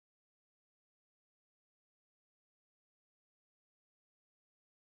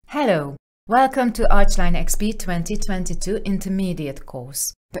Hello, welcome to ARCHLine.XP 2022 Intermediate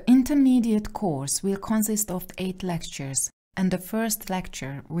course. The intermediate course will consist of 8 lectures, and the first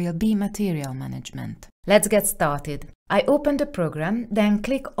lecture will be material management. Let's get started. I open the program, then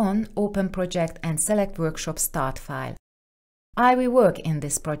click on Open Project and select Workshop Start File. I will work in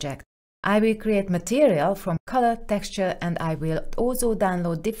this project. I will create material from color, texture, and I will also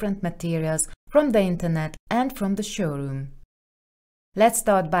download different materials from the internet and from the showroom. Let's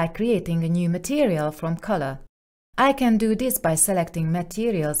start by creating a new material from color. I can do this by selecting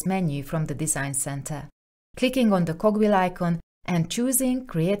Materials menu from the Design Center, clicking on the cogwheel icon and choosing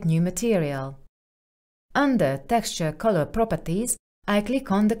Create New Material. Under Texture Color Properties, I click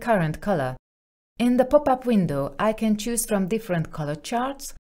on the current color. In the pop-up window, I can choose from different color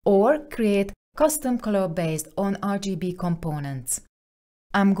charts or create custom color based on RGB components.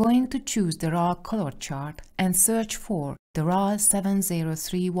 I'm going to choose the raw color chart and search for the raw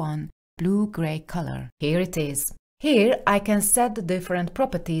 7031 blue-gray color. Here it is. Here I can set the different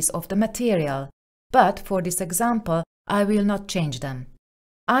properties of the material, but for this example I will not change them.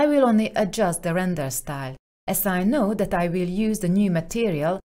 I will only adjust the render style, as I know that I will use the new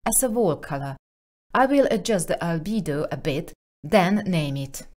material as a wall color. I will adjust the albedo a bit, then name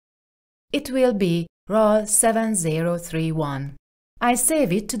it. It will be raw 7031. I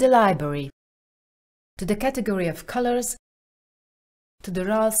save it to the library, to the category of colors, to the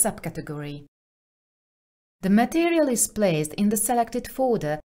raw subcategory. The material is placed in the selected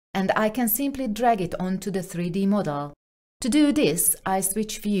folder and I can simply drag it onto the 3D model. To do this, I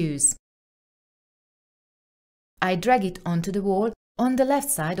switch views. I drag it onto the wall on the left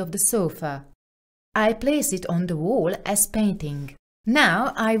side of the sofa. I place it on the wall as painting.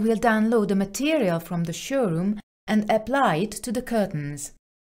 Now I will download the material from the showroom and apply it to the curtains.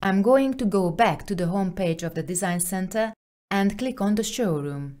 I'm going to go back to the home page of the Design Center and click on the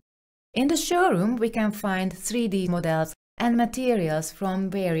showroom. In the showroom we can find 3D models and materials from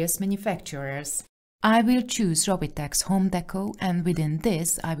various manufacturers. I will choose Robitex Home Deco and within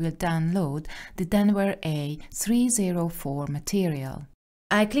this I will download the Denver A304 material.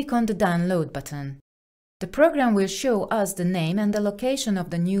 I click on the download button. The program will show us the name and the location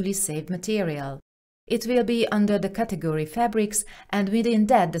of the newly saved material. It will be under the category Fabrics and within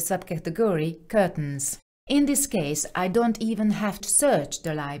that the subcategory Curtains. In this case, I don't even have to search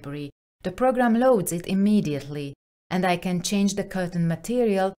the library. The program loads it immediately, and I can change the curtain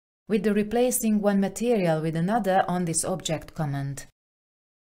material with the replacing one material with another on this object command.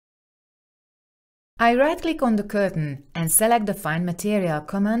 I right-click on the curtain and select the Find Material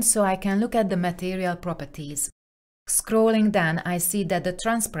command so I can look at the material properties. Scrolling down, I see that the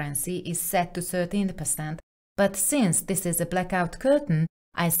transparency is set to 13%, but since this is a blackout curtain,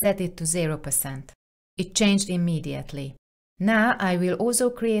 I set it to 0%. It changed immediately. Now I will also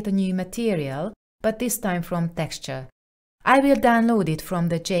create a new material, but this time from texture. I will download it from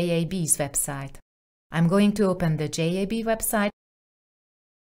the JAB's website. I'm going to open the JAB website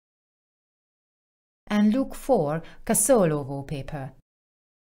and look for Casolo wallpaper.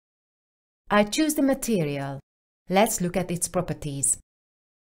 I choose the material. Let's look at its properties.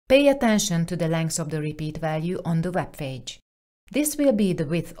 Pay attention to the length of the repeat value on the web page. This will be the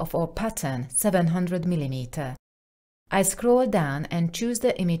width of our pattern, 700 mm. I scroll down and choose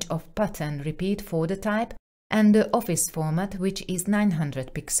the image of pattern repeat folder type and the office format, which is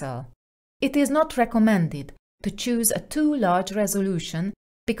 900 pixel. It is not recommended to choose a too large resolution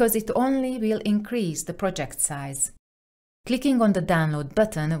because it only will increase the project size. Clicking on the download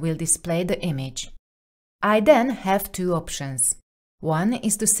button will display the image. I then have two options. One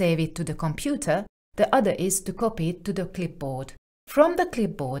is to save it to the computer, the other is to copy it to the clipboard. From the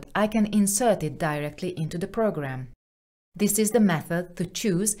clipboard, I can insert it directly into the program. This is the method to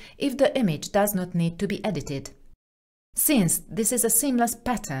choose if the image does not need to be edited. Since this is a seamless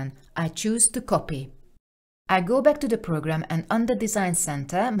pattern, I choose to copy. I go back to the program and under Design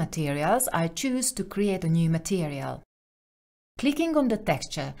Center, Materials, I choose to create a new material. Clicking on the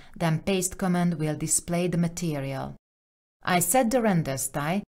texture, then Paste command will display the material. I set the render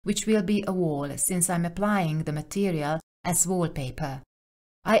style, which will be a wall since I'm applying the material as wallpaper.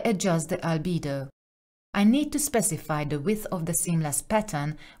 I adjust the albedo. I need to specify the width of the seamless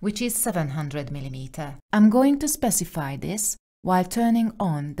pattern, which is 700 mm. I'm going to specify this while turning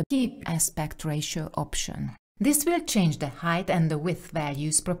on the Keep Aspect Ratio option. This will change the height and the width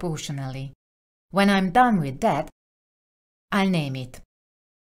values proportionally. When I'm done with that, I'll name it.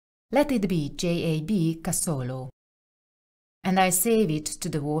 Let it be JAB Casolo. And I save it to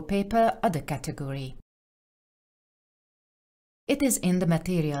the Wallpaper Other category. It is in the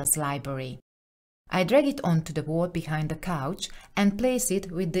Materials library. I drag it onto the wall behind the couch and place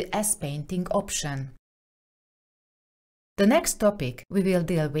it with the S-Painting option. The next topic we will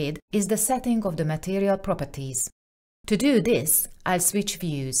deal with is the setting of the material properties. To do this, I'll switch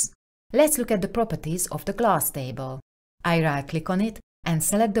views. Let's look at the properties of the glass table. I right-click on it and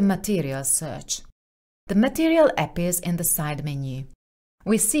select the material search. The material appears in the side menu.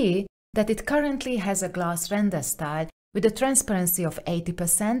 We see that it currently has a glass render style with a transparency of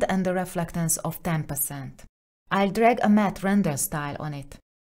 80% and a reflectance of 10%. I'll drag a matte render style on it.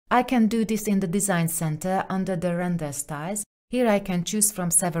 I can do this in the Design Center under the Render Styles. Here I can choose from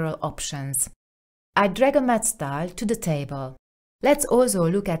several options. I drag a matte style to the table. Let's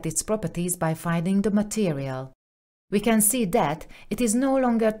also look at its properties by finding the material. We can see that it is no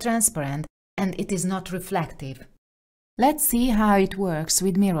longer transparent and it is not reflective. Let's see how it works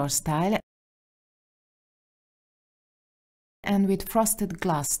with mirror style and with frosted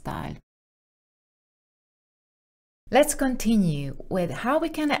glass style. Let's continue with how we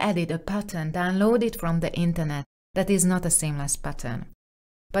can edit a pattern downloaded from the internet that is not a seamless pattern.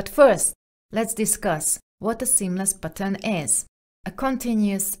 But first, let's discuss what a seamless pattern is. A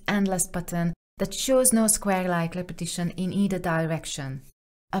continuous, endless pattern that shows no square-like repetition in either direction.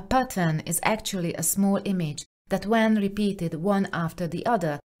 A pattern is actually a small image that, when repeated one after the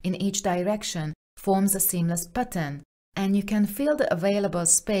other in each direction, forms a seamless pattern, and you can fill the available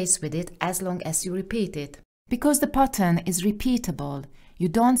space with it as long as you repeat it. Because the pattern is repeatable, you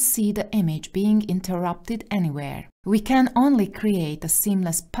don't see the image being interrupted anywhere. We can only create a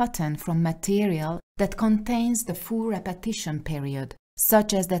seamless pattern from material that contains the full repetition period,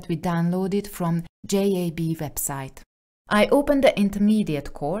 such as that we downloaded from JAB website. I open the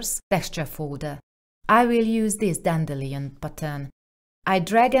intermediate course texture folder. I will use this dandelion pattern. I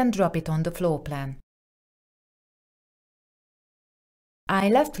drag and drop it on the floor plan. I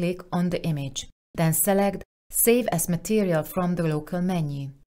left-click on the image, then select Save as material from the local menu.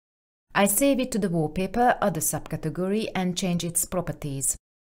 I save it to the wallpaper other subcategory and change its properties.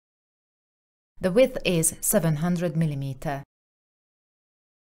 The width is 700 mm.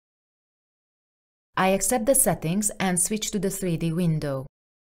 I accept the settings and switch to the 3D window.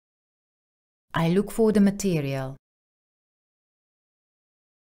 I look for the material.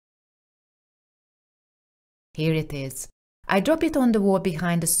 Here it is. I drop it on the wall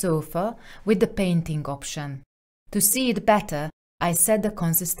behind the sofa with the painting option. To see it better, I set the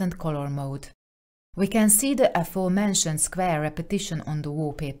consistent color mode. We can see the aforementioned square repetition on the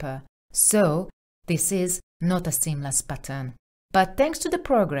wallpaper, so this is not a seamless pattern. But thanks to the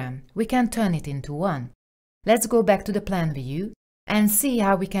program, we can turn it into one. Let's go back to the plan view and see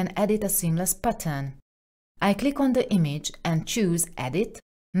how we can edit a seamless pattern. I click on the image and choose Edit,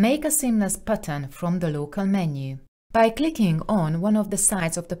 Make a seamless pattern from the local menu. By clicking on one of the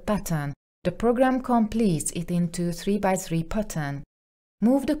sides of the pattern, the program completes it into 3x3 pattern.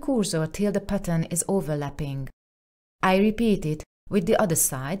 Move the cursor till the pattern is overlapping. I repeat it with the other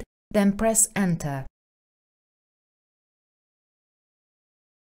side, then press Enter.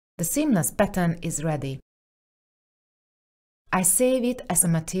 The seamless pattern is ready. I save it as a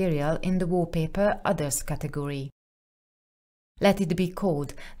material in the Wallpaper Others category. Let it be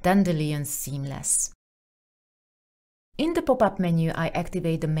called Dandelion Seamless. In the pop-up menu, I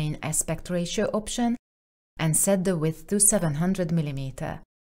activate the main aspect ratio option and set the width to 700 mm.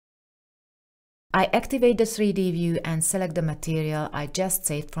 I activate the 3D view and select the material I just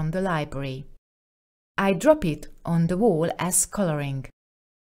saved from the library. I drop it on the wall as coloring.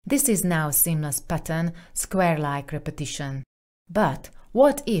 This is now a seamless pattern, square-like repetition. But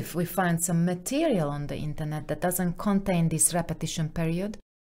what if we find some material on the internet that doesn't contain this repetition period?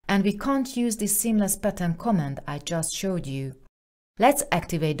 And we can't use this seamless pattern command I just showed you. Let's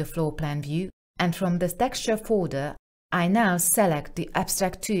activate the floor plan view, and from the texture folder, I now select the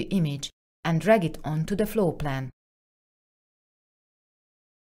Abstract 2 image and drag it onto the floor plan.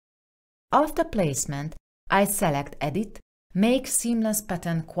 After placement, I select Edit, Make Seamless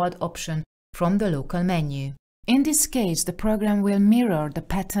Pattern Quad option from the local menu. In this case, the program will mirror the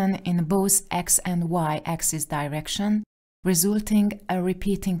pattern in both X and Y axis direction, resulting a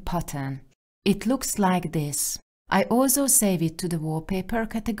repeating pattern. It looks like this. I also save it to the wallpaper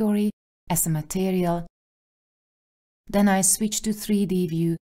category as a material. Then I switch to 3D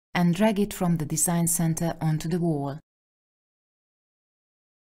view and drag it from the Design Center onto the wall.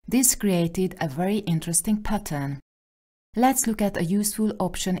 This created a very interesting pattern. Let's look at a useful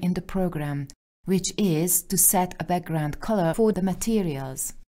option in the program, which is to set a background color for the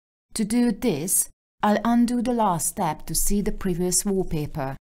materials. To do this, I'll undo the last step to see the previous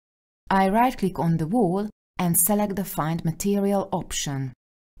wallpaper. I right-click on the wall and select the Find Material option.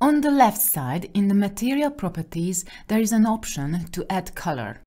 On the left side, in the material properties, there is an option to add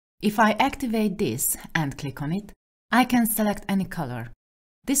color. If I activate this and click on it, I can select any color.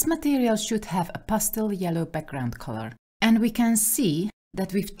 This material should have a pastel yellow background color. And we can see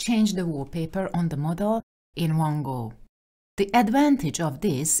that we've changed the wallpaper on the model in one go. The advantage of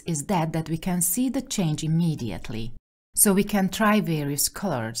this is that we can see the change immediately. So we can try various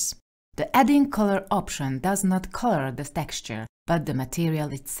colors. The adding color option does not color the texture, but the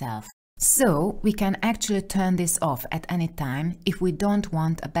material itself. So we can actually turn this off at any time if we don't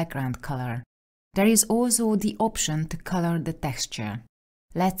want a background color. There is also the option to color the texture.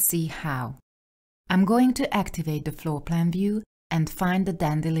 Let's see how. I'm going to activate the floor plan view and find the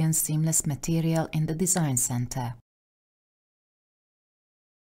Dandelion Seamless material in the Design Center.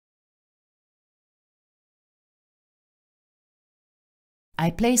 I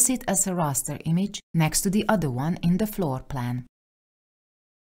place it as a raster image next to the other one in the floor plan.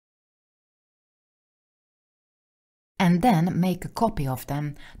 And then make a copy of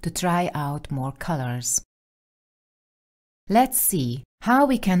them to try out more colors. Let's see how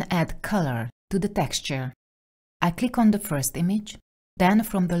we can add color to the texture. I click on the first image, then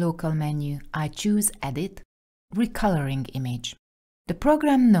from the local menu I choose Edit, Recoloring Image. The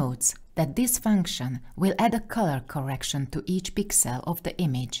program notes that this function will add a color correction to each pixel of the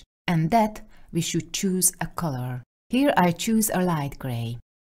image and that we should choose a color. Here I choose a light gray.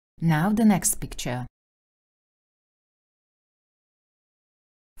 Now the next picture.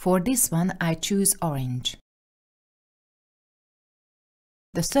 For this one I choose orange.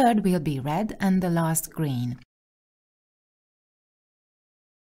 The third will be red and the last green.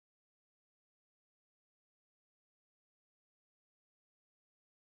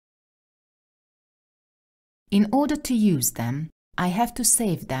 In order to use them, I have to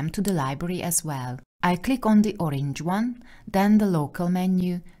save them to the library as well. I click on the orange one, then the local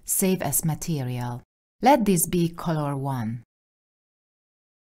menu, Save as Material. Let this be color 1.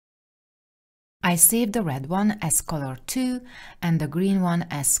 I save the red one as color 2 and the green one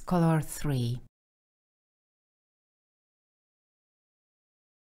as color 3.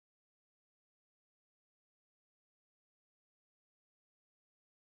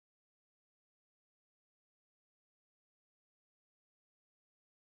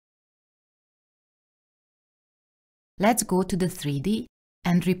 Let's go to the 3D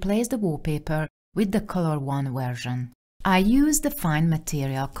and replace the wallpaper with the color 1 version. I use the Find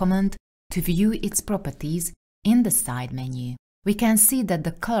Material command to view its properties in the side menu. We can see that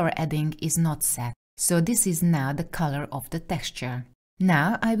the color adding is not set, so this is now the color of the texture.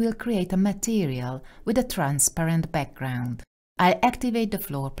 Now I will create a material with a transparent background. I activate the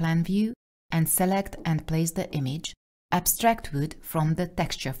floor plan view and select and place the image, Abstract Wood, from the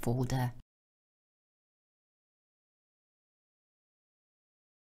Texture folder.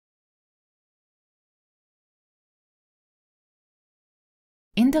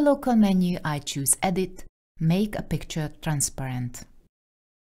 In the local menu I choose Edit, Make a Picture Transparent.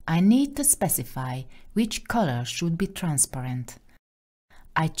 I need to specify which color should be transparent.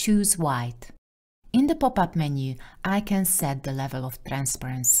 I choose white. In the pop-up menu I can set the level of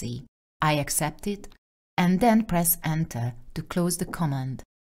transparency. I accept it and then press Enter to close the command.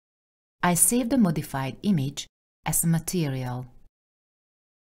 I save the modified image as a material.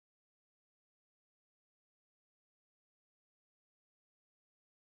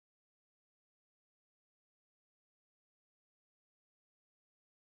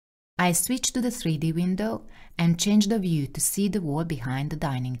 I switch to the 3D window and change the view to see the wall behind the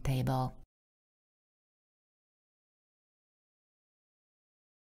dining table.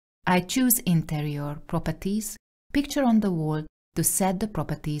 I choose Interior Properties, Picture on the Wall to set the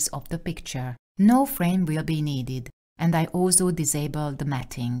properties of the picture. No frame will be needed, and I also disable the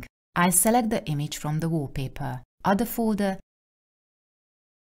matting. I select the image from the wallpaper, Other folder,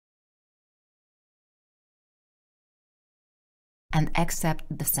 and accept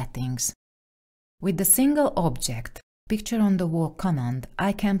the settings. With the single object, Picture on the Wall command,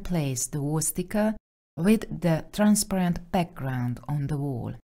 I can place the wall sticker with the transparent background on the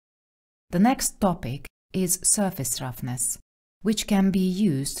wall. The next topic is surface roughness, which can be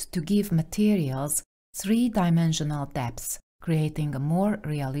used to give materials three-dimensional depths, creating a more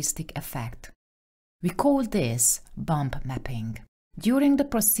realistic effect. We call this bump mapping. During the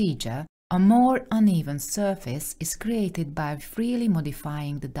procedure, a more uneven surface is created by freely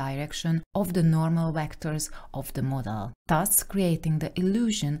modifying the direction of the normal vectors of the model, thus creating the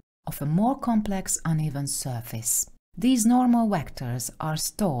illusion of a more complex uneven surface. These normal vectors are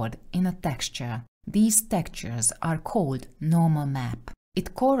stored in a texture. These textures are called normal map.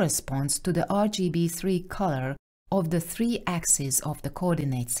 It corresponds to the RGB3 color of the 3 axes of the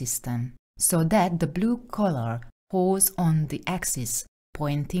coordinate system, so that the blue color falls on the axis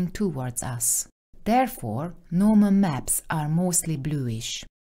pointing towards us. Therefore, normal maps are mostly bluish.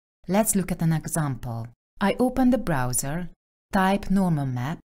 Let's look at an example. I open the browser, type normal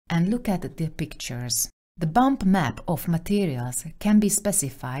map, and look at the pictures. The bump map of materials can be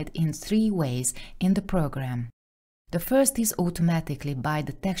specified in 3 ways in the program. The first is automatically by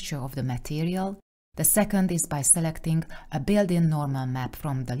the texture of the material, the second is by selecting a built-in normal map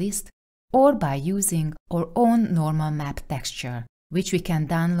from the list, or by using our own normal map texture, which we can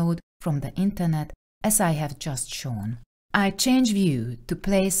download from the internet as I have just shown. I change view to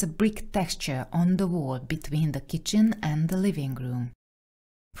place a brick texture on the wall between the kitchen and the living room.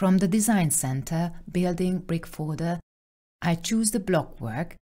 From the Design Center Building Brick folder, I choose the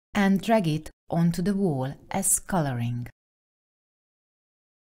blockwork and drag it onto the wall as coloring.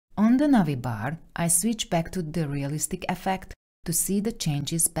 On the navbar, I switch back to the realistic effect to see the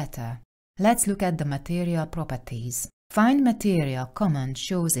changes better. Let's look at the material properties. Find Material command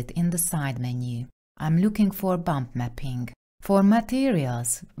shows it in the side menu. I'm looking for bump mapping. For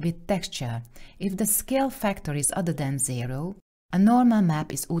materials with texture, if the scale factor is other than 0, a normal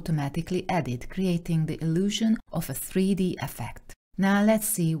map is automatically added, creating the illusion of a 3D effect. Now let's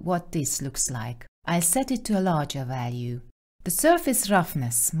see what this looks like. I'll set it to a larger value. The surface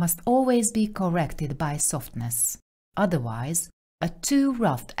roughness must always be corrected by softness. Otherwise, a too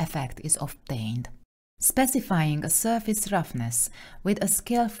rough effect is obtained. Specifying a surface roughness with a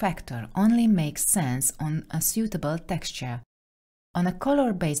scale factor only makes sense on a suitable texture. On a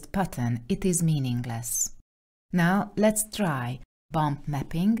color-based pattern, it is meaningless. Now let's try bump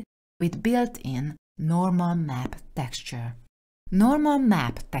mapping with built-in normal map texture. Normal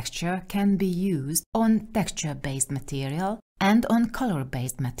map texture can be used on texture-based material and on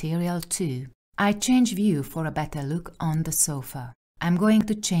color-based material too. I change view for a better look on the sofa. I'm going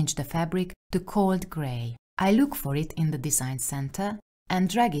to change the fabric to cold gray. I look for it in the Design Center and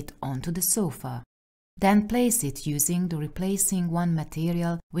drag it onto the sofa. Then place it using the replacing one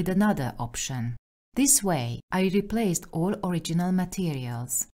material with another option. This way, I replaced all original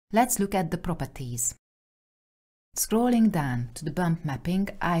materials. Let's look at the properties. Scrolling down to the bump mapping,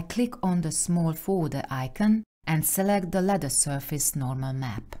 I click on the small folder icon and select the ladder surface normal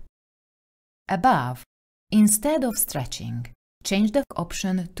map. Above, instead of stretching, change the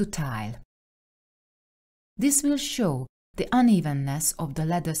option to tile. This will show the unevenness of the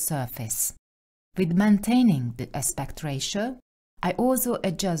ladder surface. With maintaining the aspect ratio, I also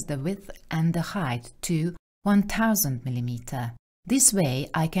adjust the width and the height to 1000 mm. This way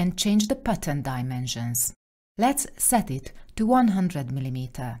I can change the pattern dimensions. Let's set it to 100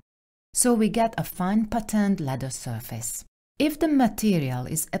 mm, so we get a fine patterned ladder surface. If the material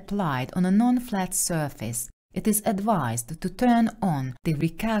is applied on a non-flat surface, it is advised to turn on the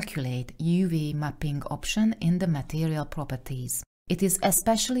Recalculate UV mapping option in the material properties. It is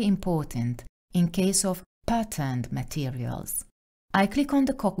especially important in case of patterned materials. I click on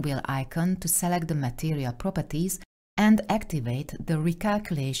the cogwheel icon to select the material properties and activate the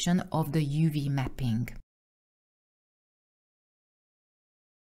recalculation of the UV mapping.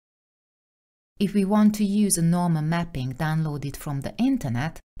 If we want to use a normal mapping downloaded from the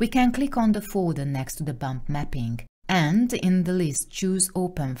internet, we can click on the folder next to the bump mapping and in the list choose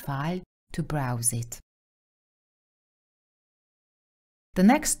Open File to browse it. The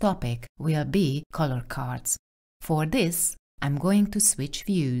next topic will be color cards. For this, I'm going to switch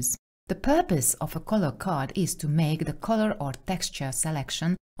views. The purpose of a color card is to make the color or texture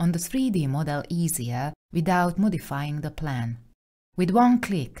selection on the 3D model easier without modifying the plan. With one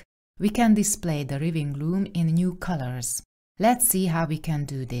click, we can display the living room in new colors. Let's see how we can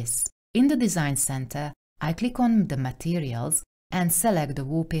do this. In the Design Center, I click on the materials and select the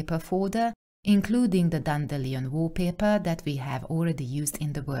wallpaper folder, including the dandelion wallpaper that we have already used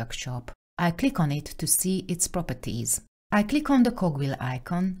in the workshop. I click on it to see its properties. I click on the cogwheel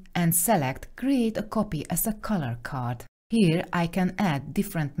icon and select Create a copy as a color card. Here I can add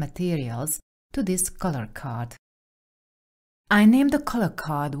different materials to this color card. I name the color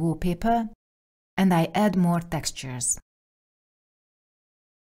card wallpaper and I add more textures.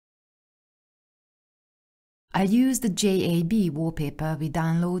 I use the JAB wallpaper we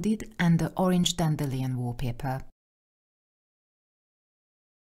downloaded and the orange dandelion wallpaper.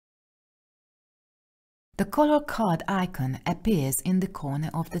 The color card icon appears in the corner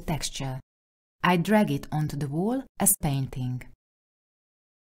of the texture. I drag it onto the wall as painting.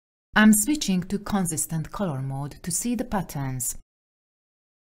 I'm switching to consistent color mode to see the patterns.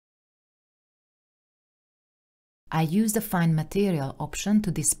 I use the Find Material option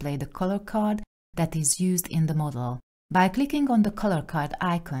to display the color card that is used in the model. By clicking on the color card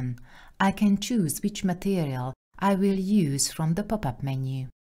icon, I can choose which material I will use from the pop-up menu.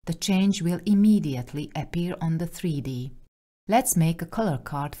 The change will immediately appear on the 3D. Let's make a color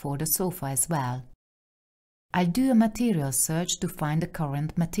card for the sofa as well. I'll do a material search to find the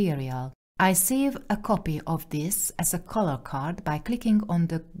current material. I save a copy of this as a color card by clicking on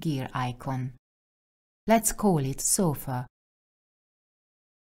the gear icon. Let's call it sofa.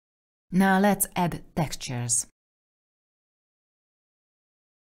 Now let's add textures.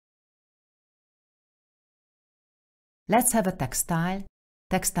 Let's have a textile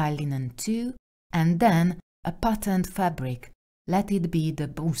linen 2, and then a patterned fabric. Let it be the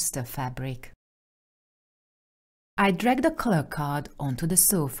booster fabric. I drag the color card onto the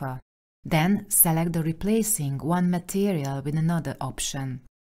sofa, then select the replacing one material with another option.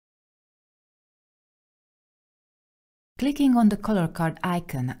 Clicking on the color card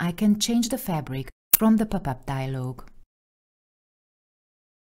icon, I can change the fabric from the pop-up dialog.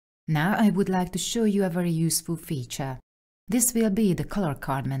 Now I would like to show you a very useful feature. This will be the color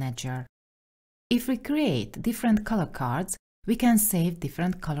card manager. If we create different color cards, we can save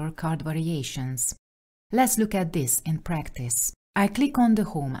different color card variations. Let's look at this in practice. I click on the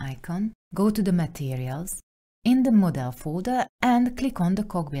home icon, go to the materials, in the model folder, and click on the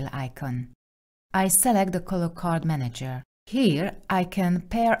cogwheel icon. I select the color card manager. Here I can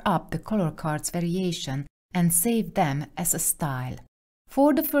pair up the color cards variation and save them as a style.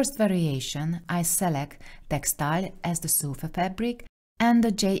 For the first variation, I select textile as the sofa fabric and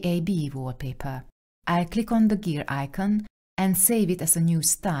the JAB wallpaper. I click on the gear icon and save it as a new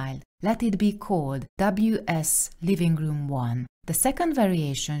style. Let it be called WS Living Room 1. The second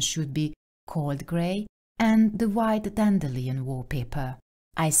variation should be cold grey and the white dandelion wallpaper.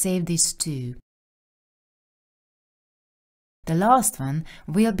 I save this too. The last one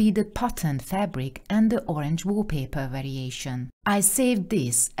will be the patterned fabric and the orange wallpaper variation. I saved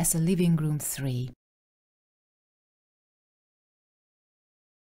this as a living room 3.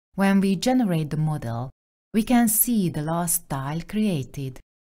 When we generate the model, we can see the last style created.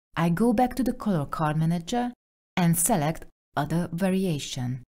 I go back to the color card manager and select other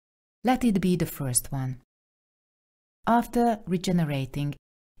variation. Let it be the first one. After regenerating,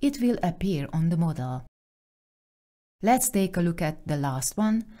 it will appear on the model. Let's take a look at the last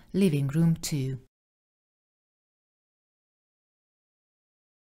one, living room 2.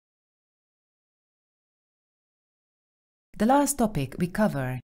 The last topic we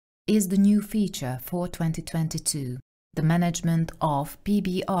cover is the new feature for 2022, the management of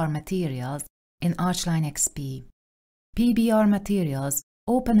PBR materials in ARCHLine.XP. PBR materials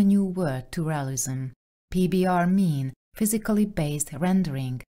open a new world to realism. PBR mean physically based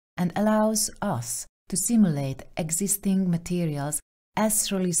rendering and allows us to simulate existing materials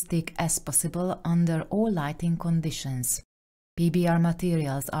as realistic as possible under all lighting conditions. PBR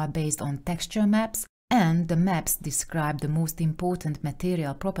materials are based on texture maps, and the maps describe the most important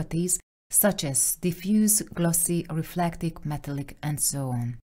material properties such as diffuse, glossy, reflective, metallic, and so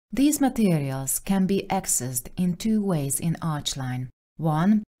on. These materials can be accessed in two ways in ARCHLine.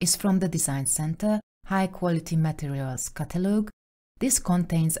 One is from the Design Center High Quality Materials catalog. This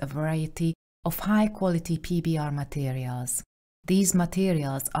contains a variety of high-quality PBR materials. These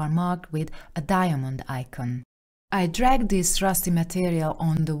materials are marked with a diamond icon. I drag this rusty material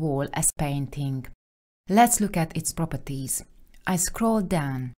on the wall as painting. Let's look at its properties. I scroll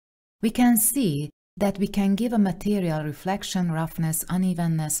down. We can see that we can give a material reflection, roughness,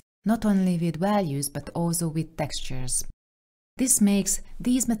 unevenness, not only with values but also with textures. This makes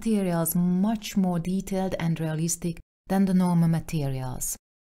these materials much more detailed and realistic than the normal materials.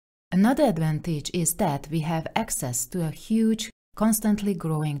 Another advantage is that we have access to a huge, constantly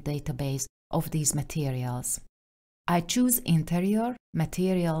growing database of these materials. I choose Interior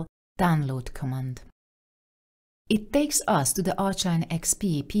Material Download command. It takes us to the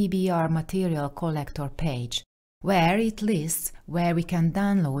ARCHLine.XP PBR Material Collector page, where it lists where we can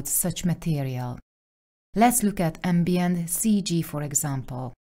download such material. Let's look at ambient CG, for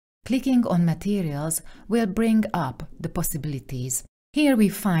example. Clicking on Materials will bring up the possibilities. Here we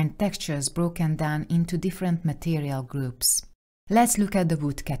find textures broken down into different material groups. Let's look at the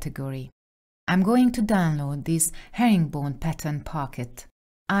wood category. I'm going to download this herringbone pattern pocket.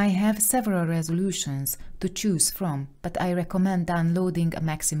 I have several resolutions to choose from, but I recommend downloading a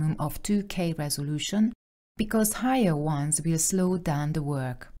maximum of 2K resolution because higher ones will slow down the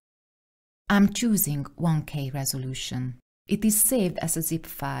work. I'm choosing 1K resolution. It is saved as a zip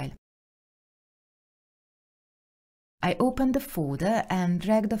file. I open the folder and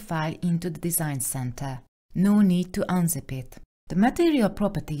drag the file into the Design Center. No need to unzip it. The Material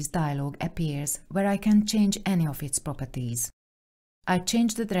Properties dialog appears where I can change any of its properties. I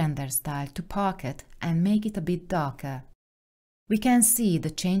change the render style to Pocket and make it a bit darker. We can see the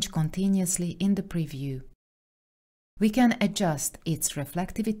change continuously in the preview. We can adjust its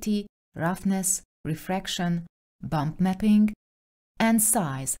reflectivity, roughness, refraction, bump mapping, and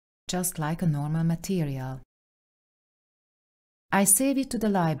size, just like a normal material. I save it to the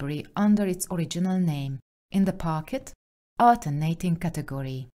library under its original name, in the Pocket, Alternating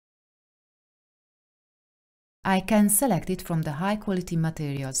category. I can select it from the High Quality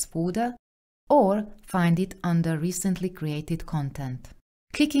Materials folder or find it under Recently Created Content.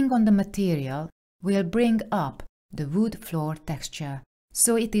 Clicking on the material will bring up the wood floor texture,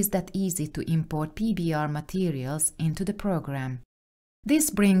 so it is that easy to import PBR materials into the program. This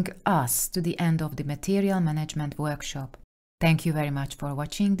brings us to the end of the Material Management workshop. Thank you very much for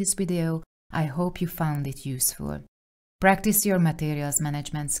watching this video. I hope you found it useful. Practice your materials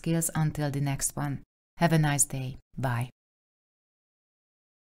management skills until the next one. Have a nice day. Bye.